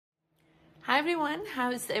Hi everyone,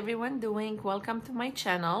 how's everyone doing? Welcome to my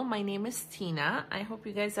channel. My name is Tina. I hope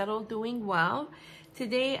you guys are all doing well.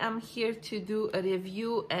 Today I'm here to do a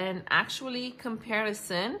review and actually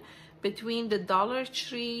comparison between the Dollar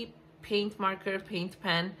Tree paint marker, paint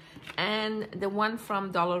pen, and the one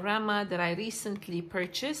from Dollarama that I recently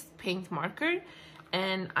purchased, paint marker,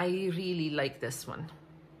 and I really like this one.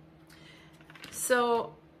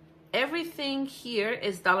 So everything here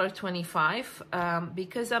is $1.25.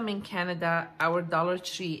 Because I'm in Canada, our Dollar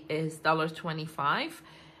Tree is $1.25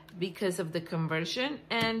 because of the conversion.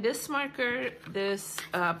 And this marker, this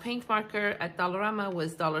paint marker at Dollarama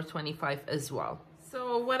was $1.25 as well.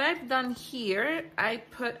 So what I've done here, I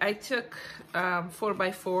took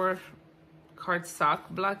 4x4 cardstock,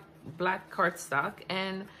 black cardstock,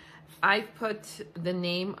 and I put the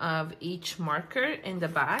name of each marker in the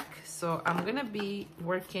back. So I'm gonna be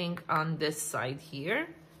working on this side here.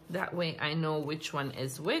 That way I know which one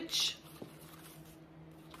is which.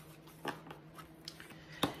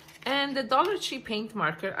 And the Dollar Tree paint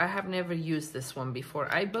marker, I have never used this one before.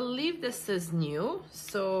 I believe this is new,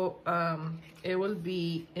 so it will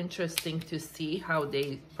be interesting to see how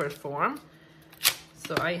they perform.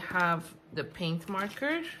 So I have the paint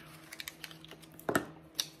marker.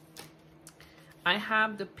 I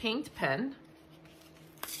have the paint pen.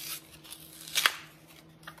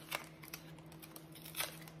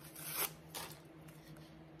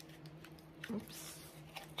 Oops.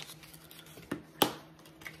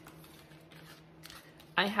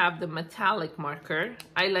 I have the metallic marker.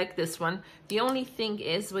 I like this one. The only thing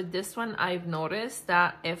is with this one, I've noticed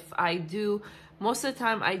that if I do, most of the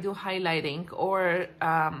time I do highlighting or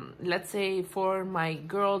let's say for my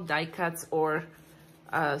girl die cuts or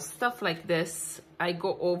stuff like this, I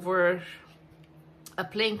go over a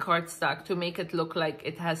plain cardstock to make it look like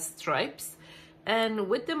it has stripes. And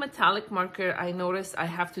with the metallic marker, I noticed I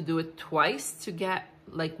have to do it twice to get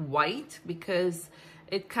like white because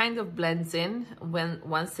it kind of blends in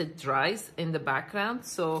once it dries in the background.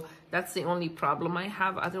 So that's the only problem I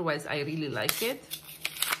have. Otherwise, I really like it.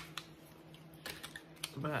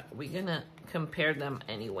 But we're gonna compare them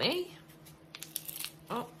anyway.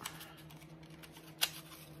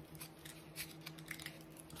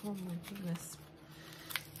 Oh my goodness.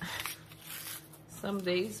 Some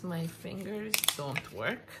days my fingers don't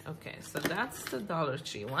work. Okay, so that's the Dollar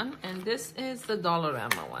Tree one, and this is the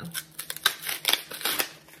Dollarama one.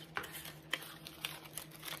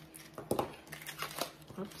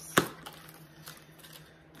 Oops.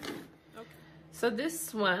 Okay. So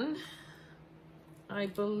this one, I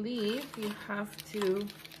believe you have to,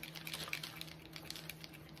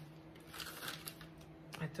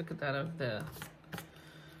 I took it out of the,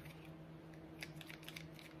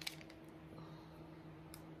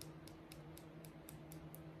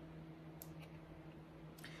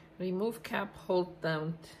 remove cap, hold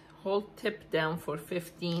tip down for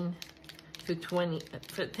 10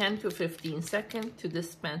 to 15 seconds to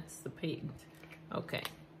dispense the paint. Okay,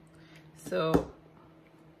 so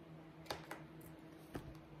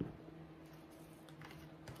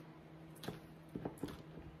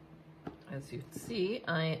as you see,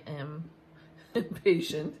 I am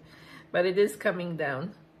impatient, but it is coming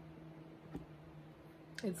down.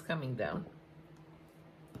 It's coming down.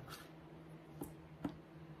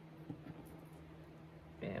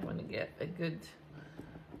 Okay, I want to get a good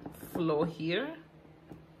flow here.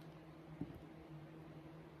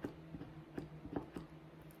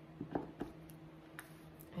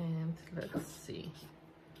 And let's see.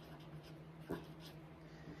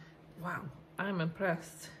 Wow, I'm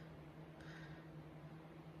impressed.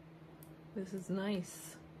 This is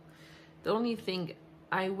nice. The only thing,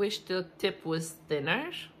 I wish the tip was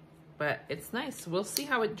thinner, but it's nice. We'll see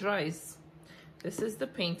how it dries. This is the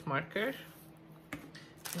paint marker.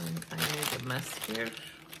 And I made a mess here.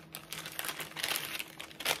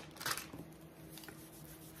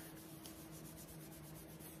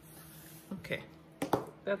 Okay,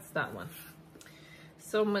 that's that one.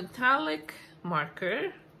 So metallic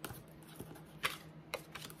marker.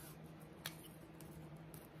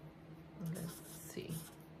 Let's see.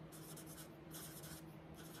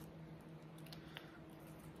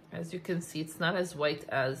 As you can see, it's not as white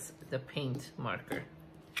as the paint marker.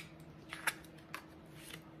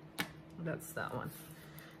 That's that one.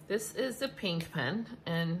 This is the paint pen,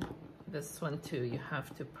 and this one too, you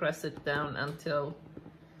have to press it down until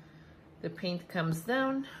the paint comes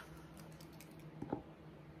down.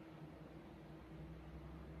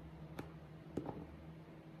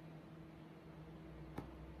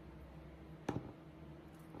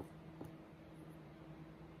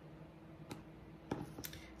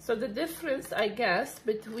 So the difference, I guess,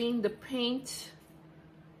 between the paint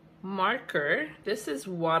marker. This is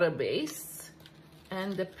water-based,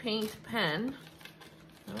 and the paint pen,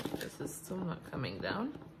 oh, this is still not coming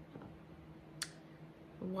down,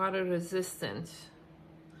 water resistant.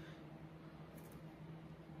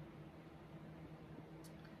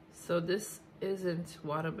 So this isn't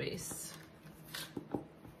water-based.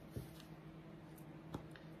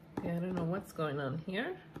 Okay, I don't know what's going on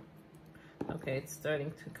here. Okay, it's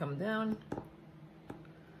starting to come down.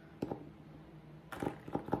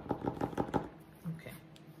 Okay.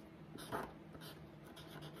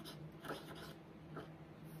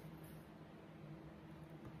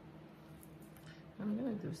 I'm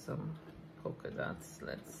gonna do some polka dots.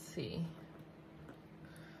 Let's see.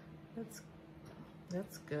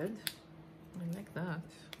 That's good. I like that.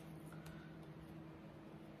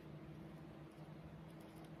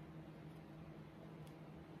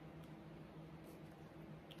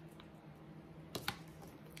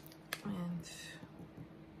 And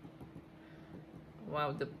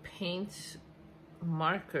wow, the paint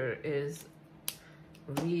marker is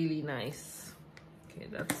really nice. Okay,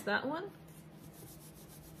 that's that one.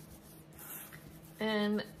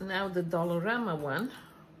 And now the Dollarama one.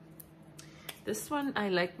 This one I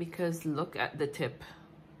like because look at the tip.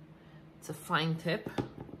 It's a fine tip.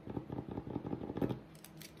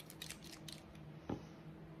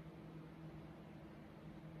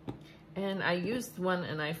 And I used one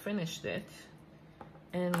and I finished it.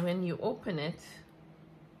 And when you open it,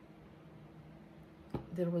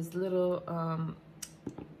 there was little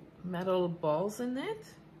metal balls in it.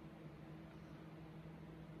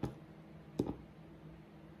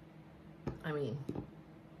 I mean,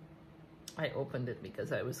 I opened it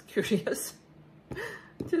because I was curious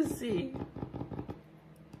to see.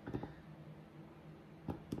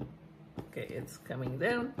 Okay, it's coming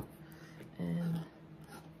down, and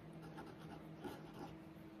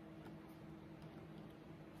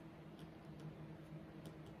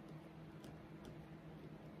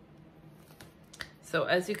so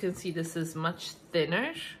as you can see, this is much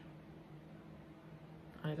thinner.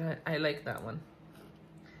 I like that one.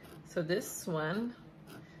 So this one,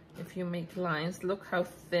 if you make lines, look how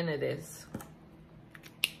thin it is.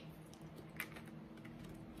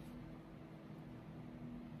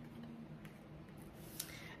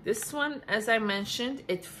 This one, as I mentioned,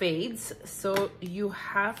 it fades, so you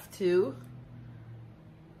have to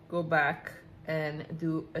go back and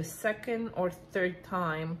do a second or third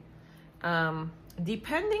time,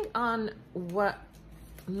 depending on what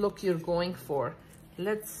look you're going for.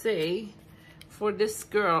 Let's say for this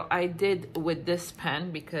girl, I did with this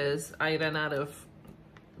pen because I ran out of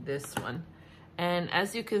this one. And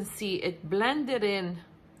as you can see, it blended in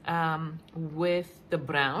with the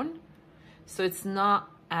brown. So it's not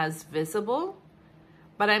as visible,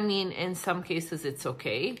 but I mean, in some cases it's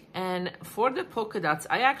okay. And for the polka dots,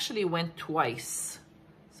 I actually went twice.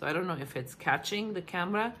 So I don't know if it's catching the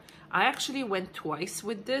camera. I actually went twice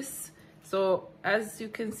with this. So as you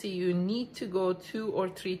can see, you need to go 2 or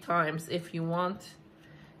 3 times if you want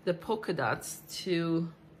the polka dots to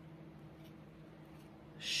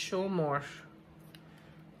show more.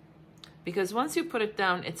 Because once you put it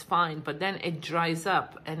down, it's fine, but then it dries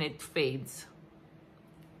up and it fades.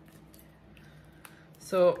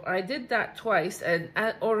 So I did that twice, and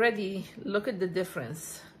already look at the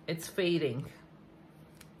difference. It's fading.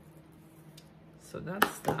 So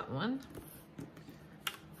that's that one.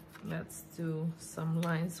 Let's do some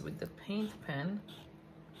lines with the paint pen.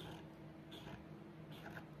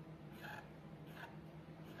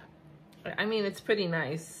 I mean, it's pretty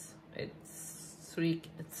nice. It's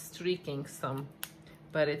streaking some,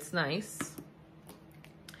 but it's nice.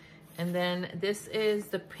 And then this is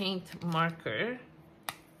the paint marker.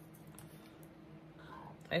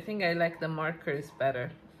 I think I like the markers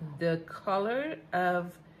better. The color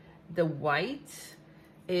of the white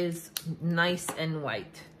is nice and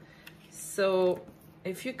white. So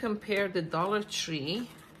if you compare the Dollar Tree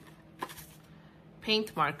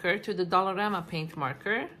paint marker to the Dollarama paint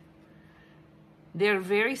marker, they're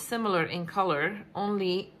very similar in color,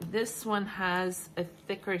 only this one has a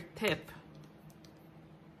thicker tip.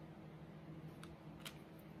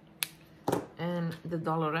 And the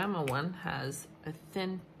Dollarama one has a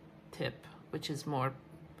thin tip, which is more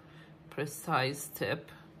precise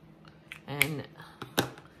tip. And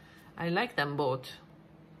I like them both.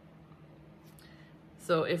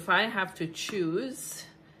 So if I have to choose,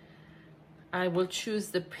 I will choose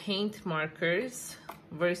the paint markers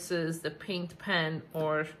versus the paint pen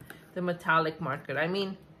or the metallic marker. I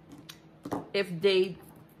mean, if they,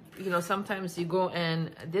 you know, sometimes you go,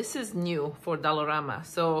 and this is new for Dollarama,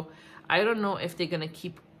 so I don't know if they're gonna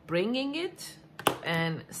keep bringing it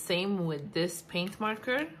And same with this paint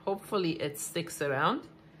marker. Hopefully it sticks around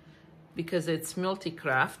because it's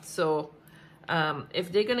multi-craft. So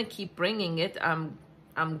if they're gonna keep bringing it,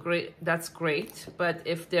 I'm great. That's great. But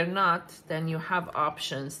if they're not, then you have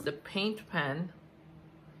options. The paint pen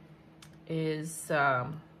is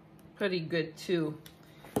pretty good too,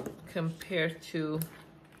 compared to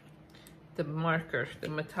the marker, the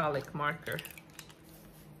metallic marker.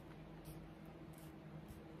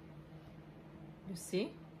 You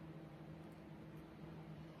see?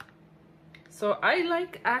 So I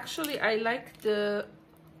like the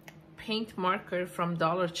paint marker from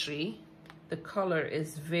Dollar Tree. The color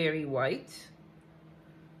is very white,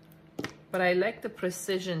 but I like the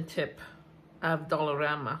precision tip of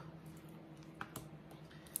Dollarama.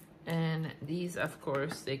 And these, of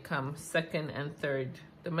course, they come second and third.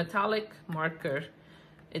 The metallic marker,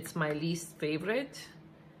 it's my least favorite.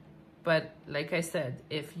 But like I said,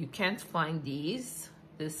 if you can't find these,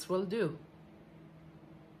 this will do.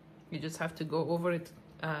 You just have to go over it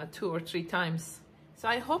 2 or 3 times. So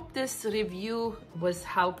I hope this review was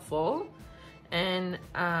helpful. And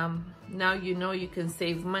now you know you can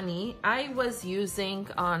save money. I was using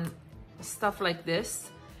on stuff like this,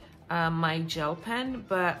 my gel pen,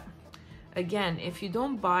 but again, if you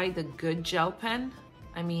don't buy the good gel pen,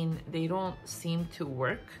 I mean, they don't seem to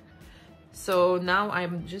work. So now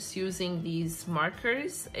I'm just using these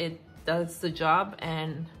markers. It does the job,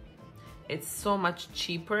 and it's so much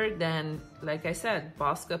cheaper than, like I said,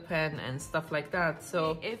 Posca pen and stuff like that.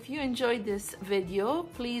 So if you enjoyed this video,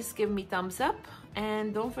 please give me thumbs up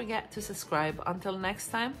and don't forget to subscribe. Until next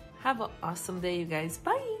time, have an awesome day, you guys.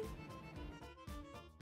 Bye.